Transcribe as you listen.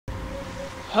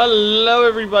Hello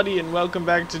everybody and welcome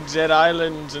back to Dead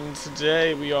Island, and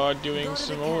today we are doing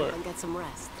some more.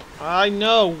 I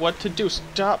know what to do.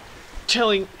 Stop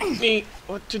telling me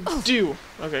what to do.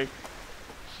 Okay.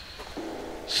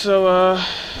 So oh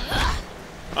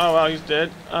wow, he's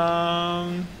dead.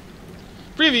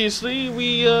 Previously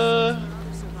we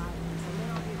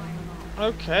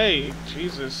okay,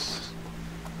 Jesus.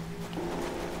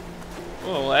 A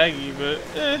little laggy, but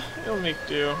it'll make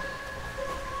do.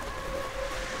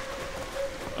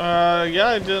 Yeah,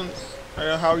 I don't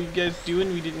know how you guys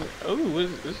doing. We didn't. Oh, what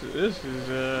is this? This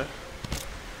is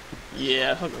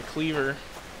yeah, fucking cleaver.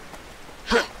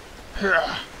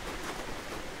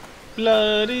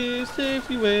 Blood is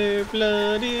everywhere.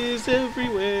 Blood is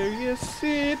everywhere. Yes,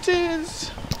 it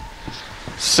is.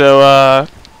 So,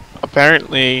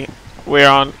 apparently we're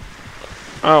on.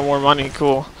 Oh, more money.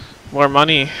 Cool. More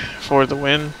money for the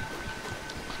win.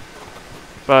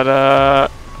 But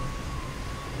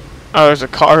oh, there's a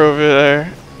car over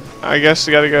there. I guess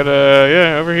we gotta go to,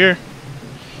 yeah, over here.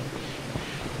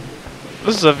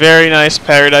 This is a very nice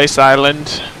paradise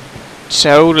island.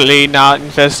 Totally not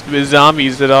infested with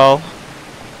zombies at all.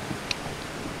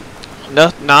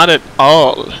 Not at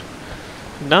all.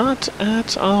 Not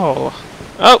at all.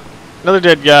 Oh, another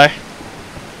dead guy.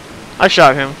 I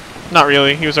shot him. Not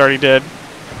really, he was already dead.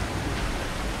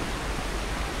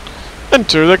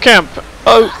 Enter the camp.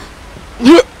 Oh.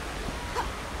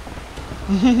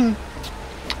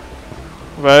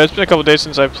 But it's been a couple days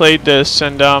since I played this,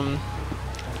 and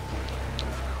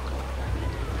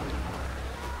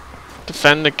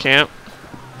defend the camp.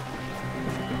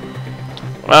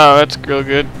 Wow, that's real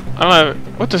good. I don't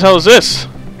have. What the hell is this?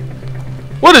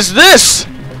 What is this?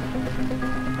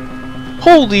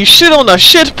 Holy shit on a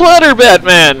shit platter,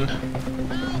 Batman!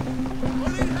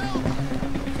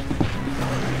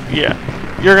 Yeah,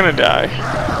 you're gonna die.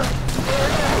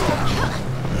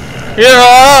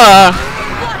 Yeah!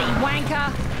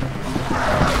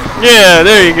 Yeah,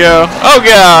 there you go. Oh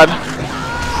god!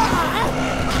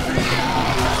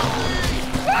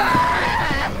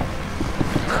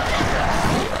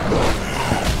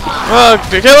 Look,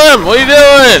 to kill him! What are you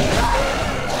doing?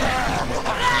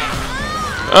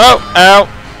 Oh, ow.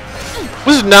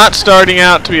 This is not starting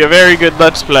out to be a very good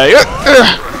Let's Play.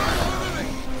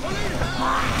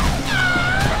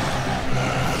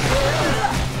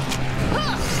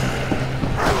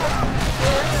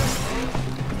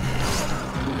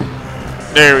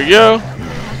 There we go.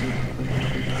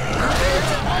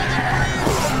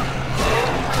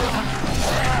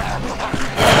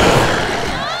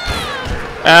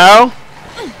 Ow.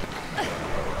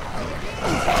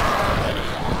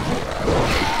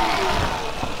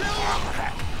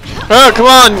 Oh, come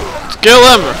on. Kill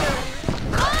him.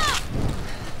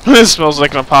 This smells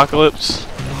like an apocalypse.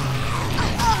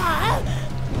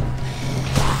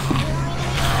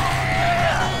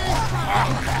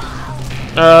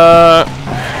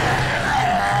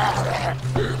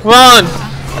 Come on!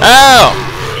 Ow!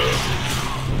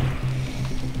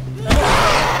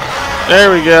 There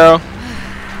we go.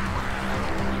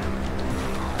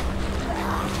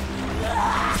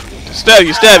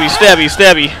 Stabby, stabby, stabby,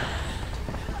 stabby.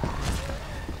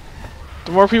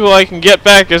 The more people I can get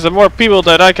back is the more people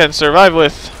that I can survive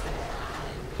with.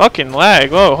 Fucking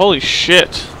lag. Whoa, holy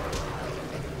shit.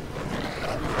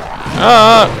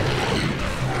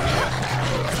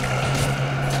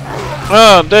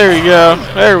 Oh, there we go.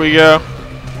 There we go.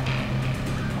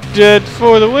 Dead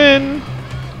for the win.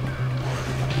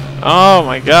 Oh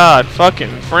my god.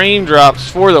 Fucking frame drops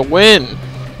for the win.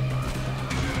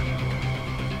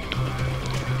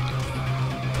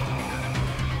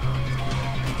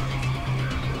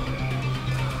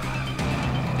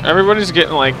 Everybody's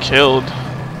getting like killed.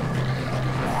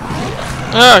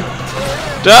 Ah!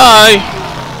 Die!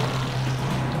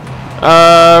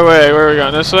 Wait, where are we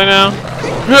going? This way now?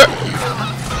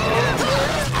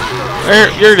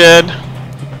 You're dead.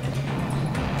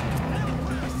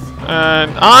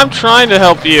 And I'm trying to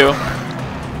help you.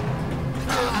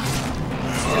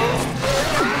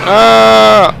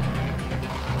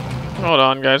 Hold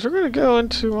on, guys. We're gonna go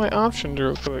into my options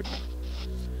real quick.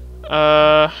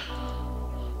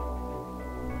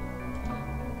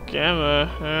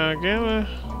 Gamma.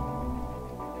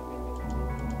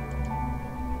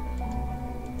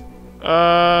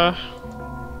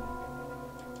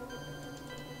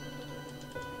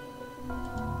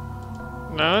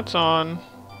 No, it's on.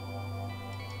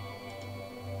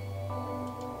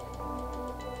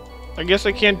 I guess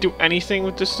I can't do anything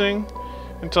with this thing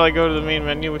until I go to the main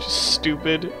menu, which is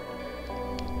stupid.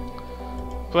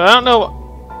 But I don't know,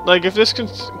 like, if this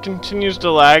continues to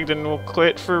lag, then we'll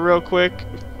quit for real quick,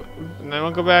 and then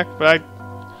we'll go back, but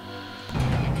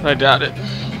I doubt it.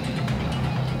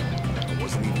 I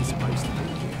wasn't even supposed to be here.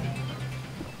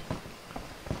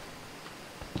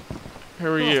 Who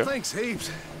are you? Thanks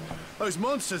heaps. Those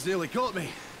monsters nearly got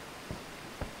me.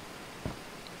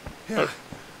 Yeah,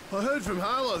 I heard from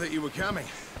Harlow that you were coming.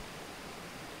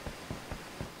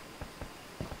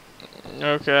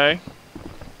 Okay.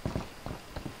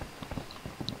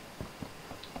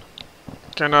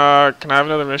 Can I have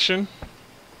another mission?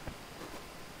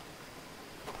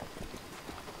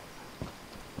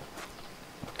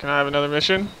 Can I have another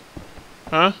mission?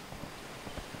 Huh?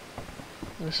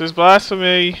 This is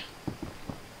blasphemy.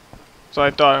 So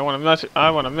I thought I want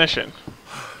a mission.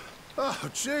 Oh,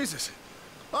 Jesus.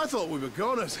 I thought we were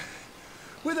goners.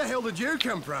 Where the hell did you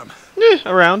come from?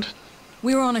 Around.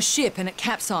 We were on a ship and it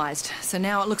capsized, so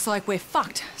now it looks like we're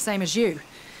fucked, same as you.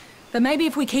 But maybe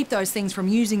if we keep those things from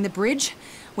using the bridge,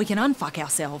 we can unfuck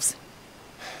ourselves.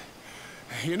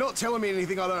 You're not telling me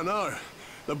anything I don't know.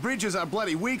 The bridge is our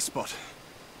bloody weak spot.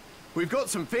 We've got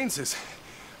some fences.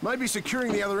 Maybe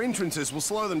securing the other entrances will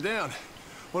slow them down.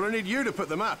 But I need you to put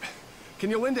them up. Can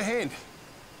you lend a hand?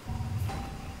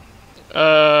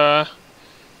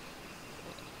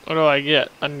 What do I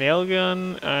get? A nail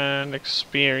gun and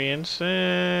experience.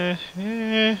 Yeah,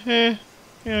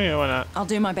 why not? I'll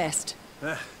do my best.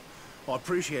 I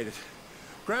appreciate it.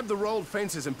 Grab the rolled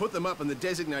fences and put them up in the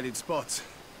designated spots.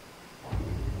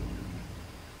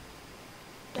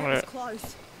 That was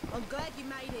close. I'm glad you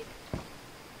made it.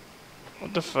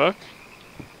 What the fuck?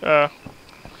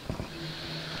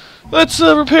 Let's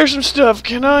repair some stuff,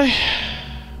 can I?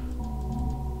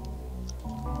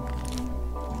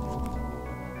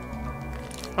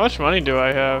 How much money do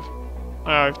I have? Oh,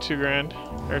 I have 2 grand.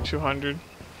 Or 200.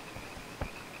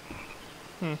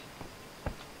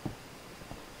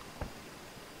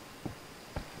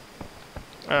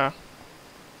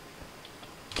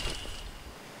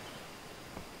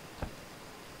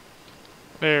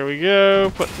 There we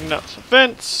go. Putting up some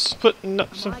fence. Putting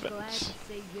up some fence.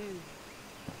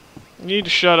 You need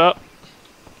to shut up.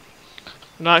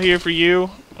 I'm not here for you.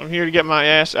 I'm here to get my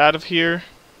ass out of here.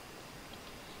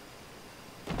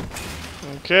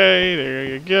 Okay, there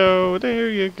you go. There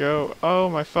you go. Oh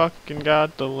my fucking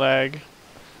god, the lag.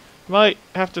 Might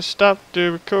have to stop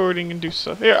the recording and do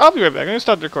stuff. Here, I'll be right back. I'm gonna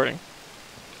stop the recording.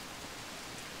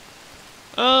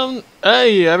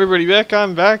 Hey everybody,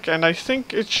 I'm back, and I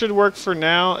think it should work for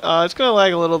now. It's gonna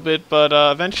lag a little bit, but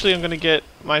eventually I'm gonna get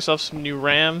myself some new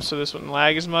RAM, so this wouldn't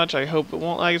lag as much. I hope it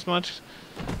won't lag as much.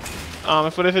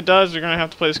 If it does, you're gonna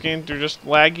have to play this game through just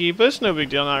laggy, but it's no big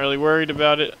deal. I'm not really worried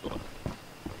about it.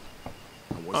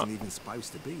 I wasn't even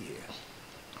supposed to be here.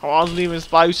 I wasn't even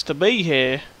supposed to be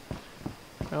here.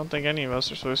 I don't think any of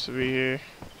us are supposed to be here.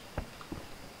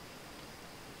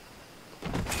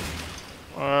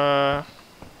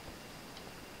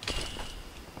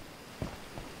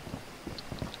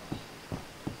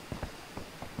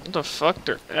 What the fuck?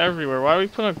 They're everywhere. Why do we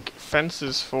put up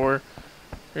fences for?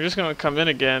 You're just gonna come in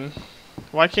again.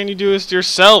 Why can't you do this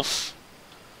yourself?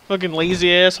 Fucking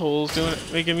lazy assholes doing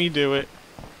it, making me do it.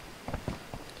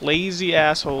 Lazy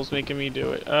assholes making me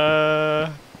do it.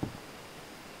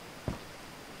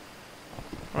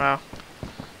 Wow.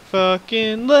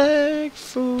 Fucking lag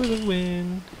for the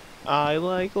win. I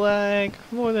like lag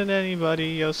more than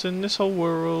anybody else in this whole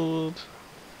world.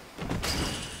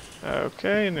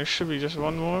 Okay, and there should be just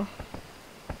one more.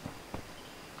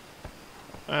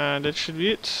 And that should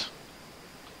be it.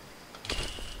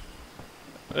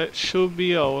 That should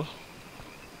be all.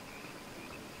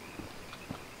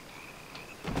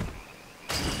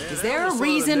 Is there a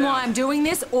reason why I'm doing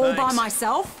this all by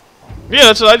myself? Yeah,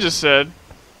 that's what I just said.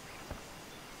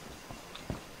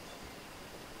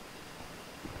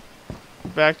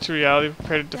 Back to reality,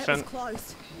 prepare to defend. That was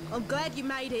close. I'm glad you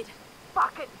made it.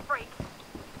 Fucking freak.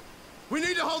 We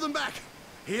need to hold them back.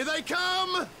 Here they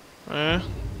come. I'm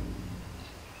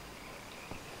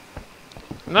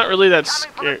not really that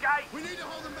scared. We need to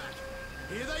hold them back.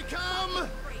 Here they come.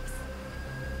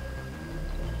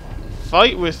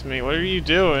 Fight with me. What are you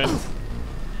doing?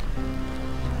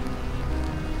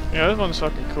 Yeah, this one's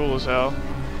fucking cool as hell.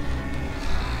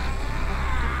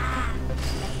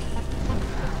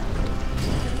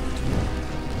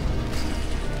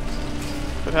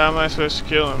 But how am I supposed to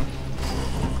kill him?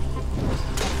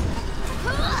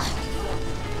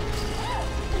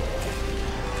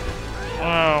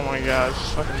 Oh my god, this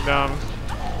is fucking dumb.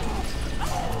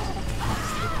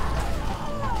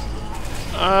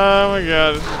 Oh my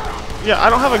god. Yeah, I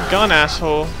don't have a gun,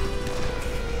 asshole.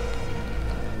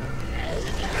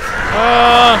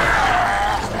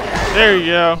 There you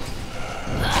go.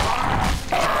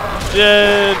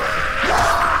 Dead.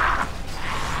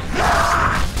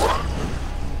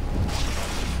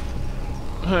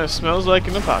 Smells like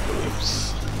an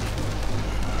apocalypse.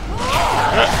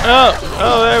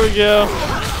 Oh, there we go.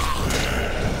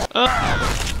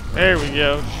 There we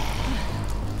go.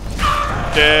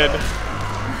 Dead.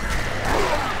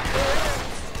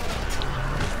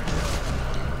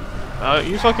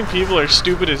 You fucking people are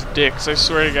stupid as dicks, I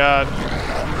swear to God.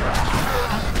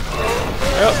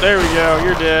 Oh, there we go,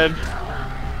 you're dead.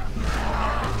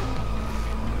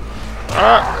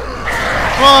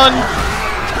 Come on!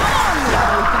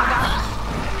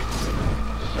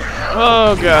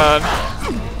 Oh God.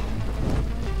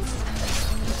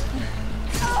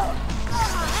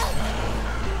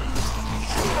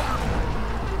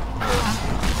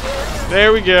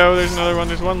 There we go, there's another one,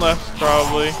 there's one left,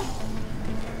 probably.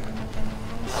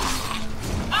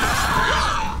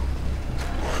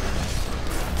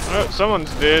 Oh,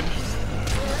 someone's dead.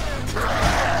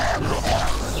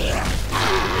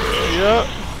 Yep.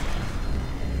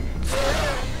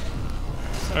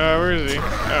 Where is he?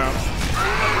 Oh.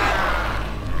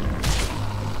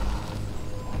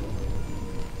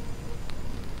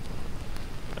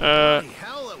 Holy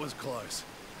hell, that was close.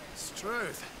 It's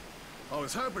truth. I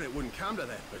was hoping it wouldn't come to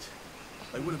that, but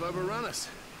they would have overrun us.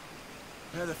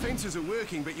 The fences are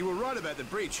working, but you were right about the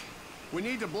bridge. We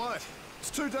need to blow it. It's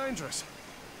too dangerous.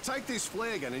 Take this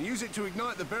flare gun and use it to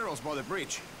ignite the barrels by the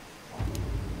bridge.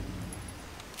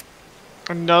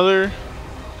 Another.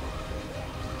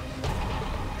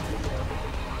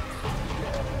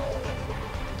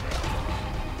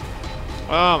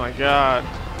 Oh my God.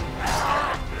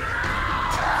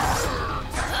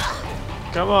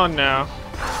 Come on now.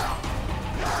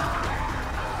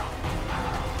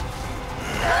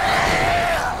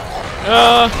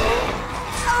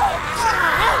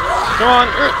 Come on.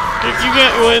 You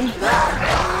can't win.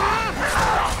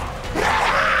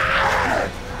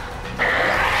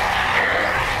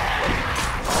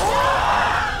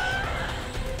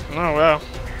 Oh wow.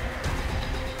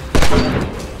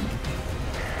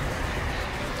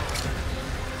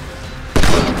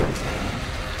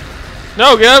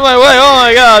 No, get out of my way! Oh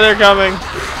my God, they're coming.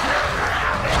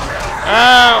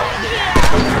 Ow.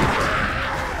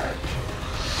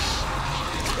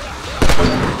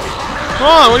 Come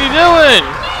on, what are you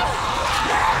doing?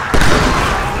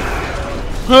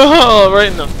 Oh,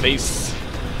 right in the face.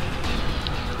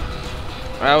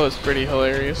 That was pretty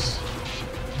hilarious.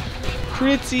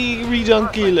 Pretty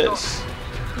redunculous.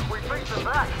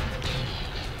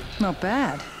 Not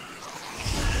bad.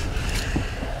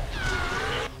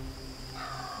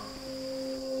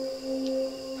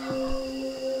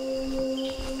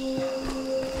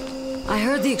 I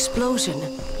heard the explosion.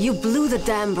 You blew the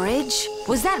damn bridge?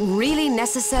 Was that really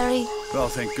necessary? Well,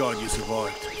 thank God you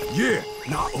survived. Yeah,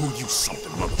 now I owe you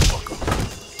something,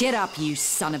 motherfucker. Get up, you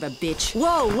son of a bitch.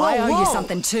 Whoa, whoa, I owe you whoa.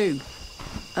 something too.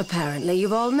 Apparently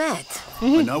you've all met.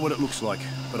 I know what it looks like,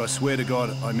 but I swear to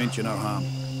God I meant you no harm.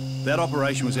 That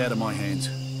operation was out of my hands.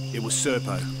 It was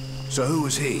Serpo. So who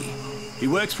was he? He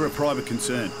works for a private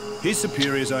concern. His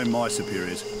superiors own my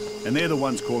superiors, and they're the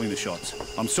ones calling the shots.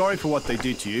 I'm sorry for what they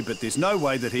did to you, but there's no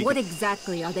way that he What could...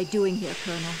 exactly are they doing here,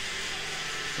 Colonel?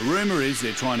 The rumour is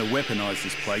they're trying to weaponize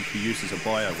this plague for use as a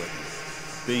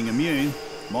bioweapon. Being immune,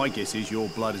 my guess is your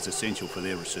blood is essential for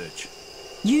their research.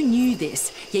 You knew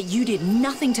this, yet you did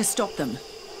nothing to stop them.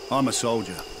 I'm a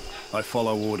soldier. I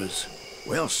follow orders.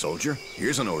 Well, soldier,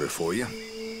 here's an order for you.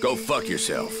 Go fuck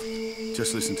yourself.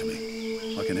 Just listen to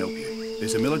me. I can help you.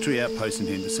 There's a military outpost in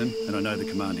Henderson, and I know the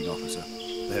commanding officer.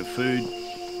 They have food,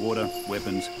 water,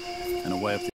 weapons, and a way of